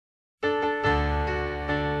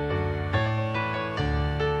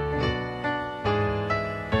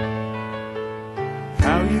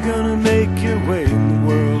gonna make your way in the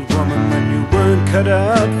world, woman, when you weren't cut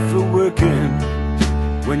out for working?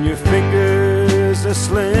 When your fingers are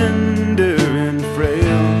slender and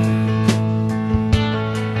frail?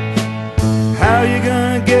 How you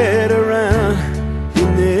gonna get around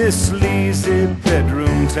in this sleazy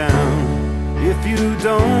bedroom town if you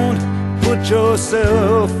don't put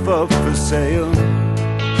yourself up for sale?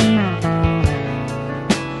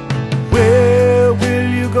 Where will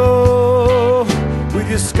you go with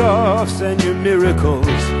your scarves and your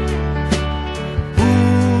miracles?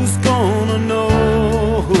 Who's gonna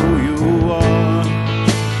know who you are?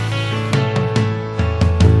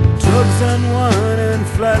 Drugs and wine and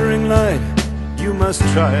flattering light, you must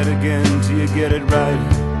try it again till you get it right.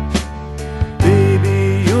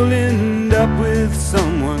 Baby, you'll end up with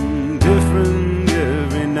someone different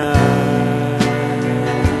every night.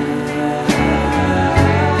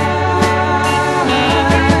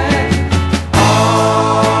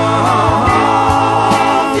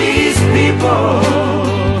 All these people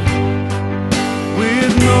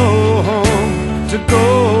with no home to go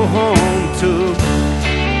home to,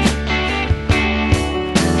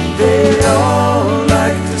 they all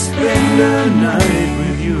like to spend the night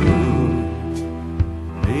with you.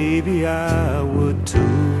 Maybe I would too.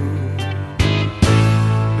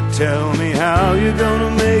 But tell me how you're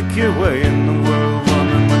gonna make your way in the world,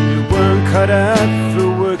 woman, when you weren't cut out for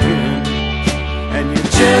working, and you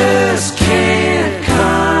just can't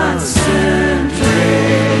concentrate,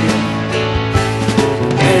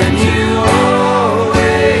 and you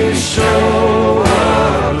always show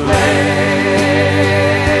up late.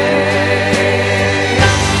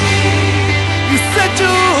 You said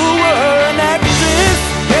you were an actress,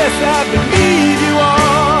 yes, I believe you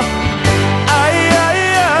are.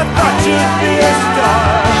 I thought you'd be a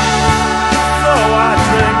star, so I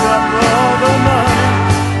drank up all the money.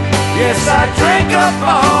 Yes, I drank up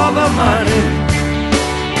all the money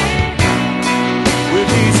with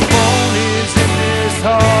these phonies in this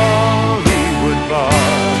Hollywood bar.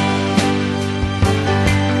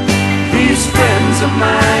 These friends of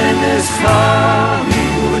mine in this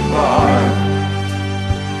Hollywood bar.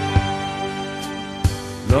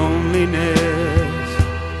 Loneliness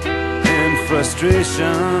and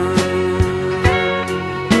frustration,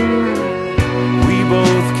 we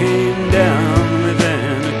both came down with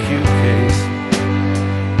an acute case.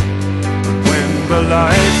 But when the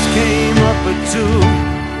lights came on,